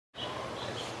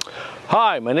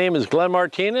Hi, my name is Glenn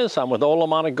Martinez. I'm with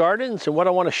Olomana Gardens, and what I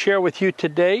want to share with you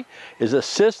today is a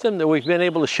system that we've been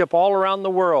able to ship all around the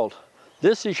world.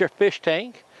 This is your fish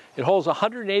tank. It holds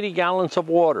 180 gallons of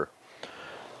water.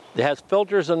 It has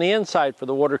filters on the inside for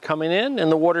the water coming in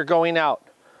and the water going out.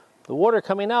 The water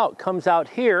coming out comes out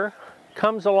here,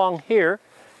 comes along here,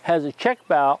 has a check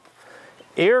valve.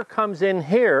 Air comes in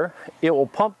here. It will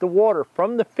pump the water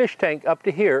from the fish tank up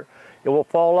to here. It will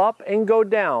fall up and go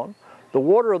down. The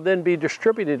water will then be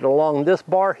distributed along this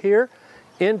bar here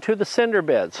into the cinder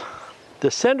beds.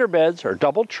 The cinder beds are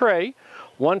double tray.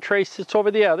 One tray sits over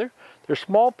the other. There's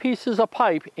small pieces of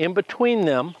pipe in between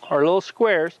them, or little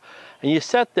squares, and you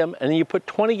set them and you put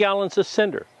 20 gallons of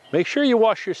cinder. Make sure you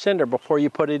wash your cinder before you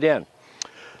put it in.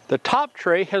 The top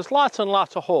tray has lots and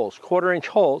lots of holes, 1/4-inch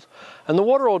holes, and the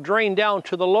water will drain down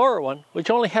to the lower one, which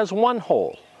only has one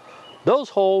hole. Those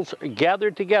holes are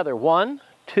gathered together, 1,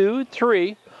 2,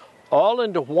 3, all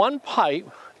into one pipe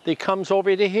that comes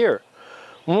over to here.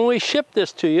 When we ship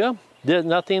this to you,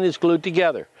 nothing is glued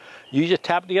together. You just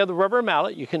tap together the rubber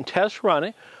mallet, you can test run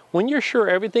it. When you're sure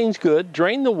everything's good,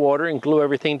 drain the water and glue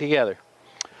everything together.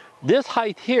 This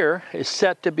height here is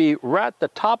set to be right at the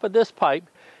top of this pipe,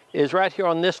 is right here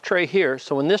on this tray here.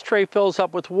 So when this tray fills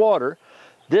up with water,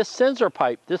 this sensor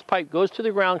pipe, this pipe goes to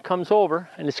the ground, comes over,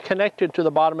 and is connected to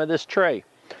the bottom of this tray.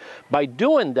 By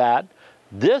doing that,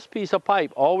 this piece of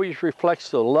pipe always reflects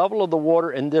the level of the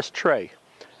water in this tray.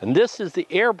 And this is the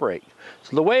air brake.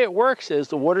 So the way it works is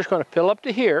the water's going to fill up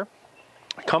to here,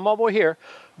 come over here,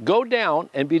 go down,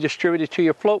 and be distributed to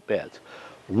your float beds.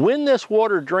 When this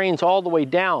water drains all the way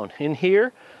down in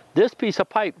here, this piece of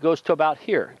pipe goes to about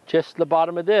here. Just the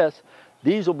bottom of this,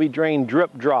 these will be drained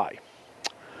drip dry.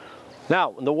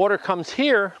 Now, when the water comes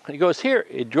here, it goes here,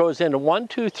 it goes into 1,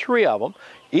 2, 3 of them,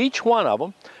 each one of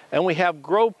them, and we have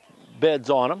grow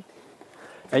beds on them,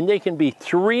 and they can be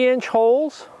 3-inch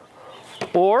holes,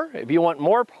 or if you want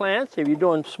more plants, if you're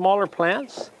doing smaller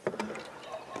plants,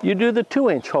 you do the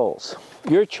 2-inch holes.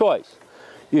 Your choice.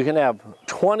 You can have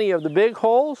 20 of the big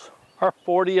holes or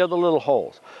 40 of the little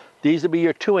holes. These will be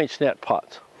your 2-inch net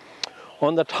pots.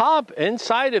 On the top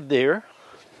inside of there,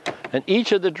 and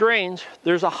each of the drains,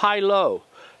 there's a high-low,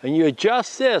 and you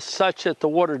adjust this such that the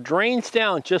water drains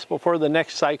down just before the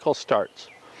next cycle starts.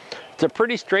 It's a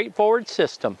pretty straightforward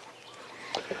system.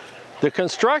 The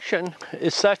construction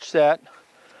is such that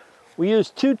we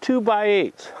use 2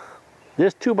 2x8s.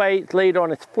 This 2x8 is laid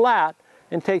on its flat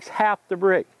and takes half the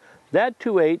brick. That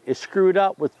 2x8 is screwed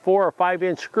up with 4 or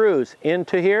 5-inch screws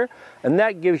into here, and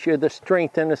that gives you the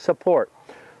strength and the support.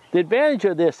 The advantage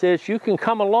of this is you can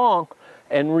come along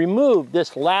and remove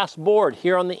this last board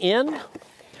here on the end,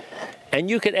 and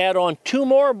you can add on 2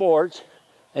 more boards,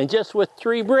 and just with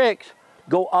 3 bricks,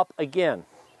 go up again.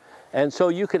 And so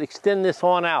you could extend this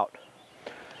on out.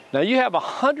 Now you have a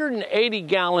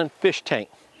 180-gallon fish tank.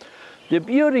 The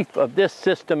beauty of this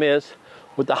system is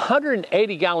with the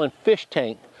 180-gallon fish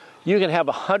tank, you can have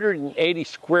 180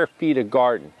 square feet of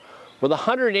garden. With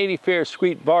 180 square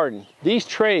feet garden, these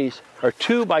trays are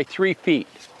 2 by 3 feet.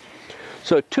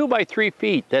 So 2 by 3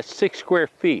 feet, that's 6 square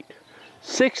feet.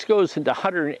 6 goes into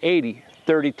 180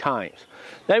 30 times.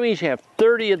 That means you have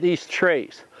 30 of these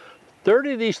trays.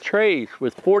 30 of these trays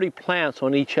with 40 plants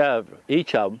on each of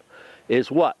them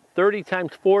is what? 30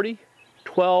 times 40?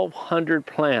 1,200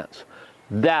 plants.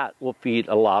 That will feed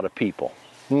a lot of people,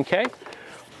 okay?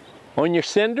 On your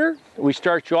cinder, we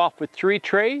start you off with 3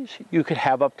 trays. You could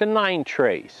have up to 9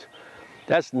 trays.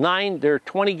 That's 9, they're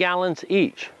 20 gallons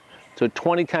each. So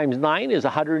 20 times 9 is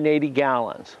 180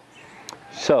 gallons.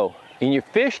 So in your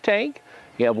fish tank,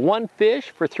 you have 1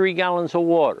 fish for 3 gallons of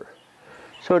water.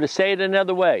 So to say it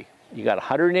another way, you got a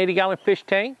 180-gallon fish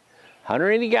tank,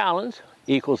 180 gallons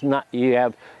equals, you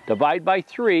have, divide by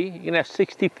 3, you can have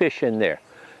 60 fish in there.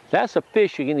 That's a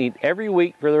fish you can eat every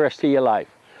week for the rest of your life.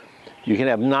 You can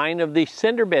have 9 of these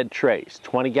cinder bed trays,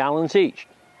 20 gallons each.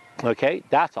 Okay,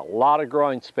 that's a lot of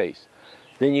growing space.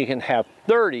 Then you can have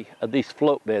 30 of these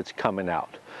float beds coming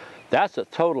out. That's a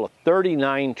total of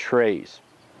 39 trays.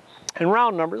 And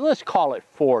round number, let's call it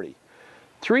 40.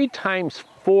 3 times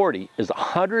 40 is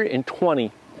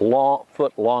 120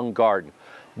 foot long garden.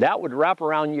 That would wrap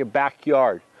around your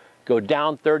backyard, go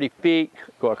down 30 feet,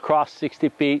 go across 60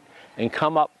 feet, and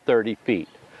come up 30 feet.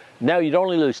 Now you'd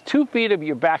only lose 2 feet of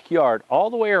your backyard all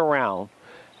the way around,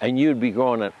 and you'd be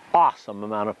growing an awesome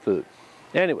amount of food.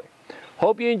 Anyway,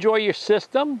 hope you enjoy your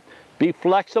system. Be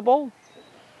flexible.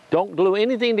 Don't glue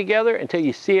anything together until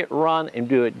you see it run and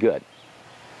do it good.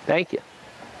 Thank you.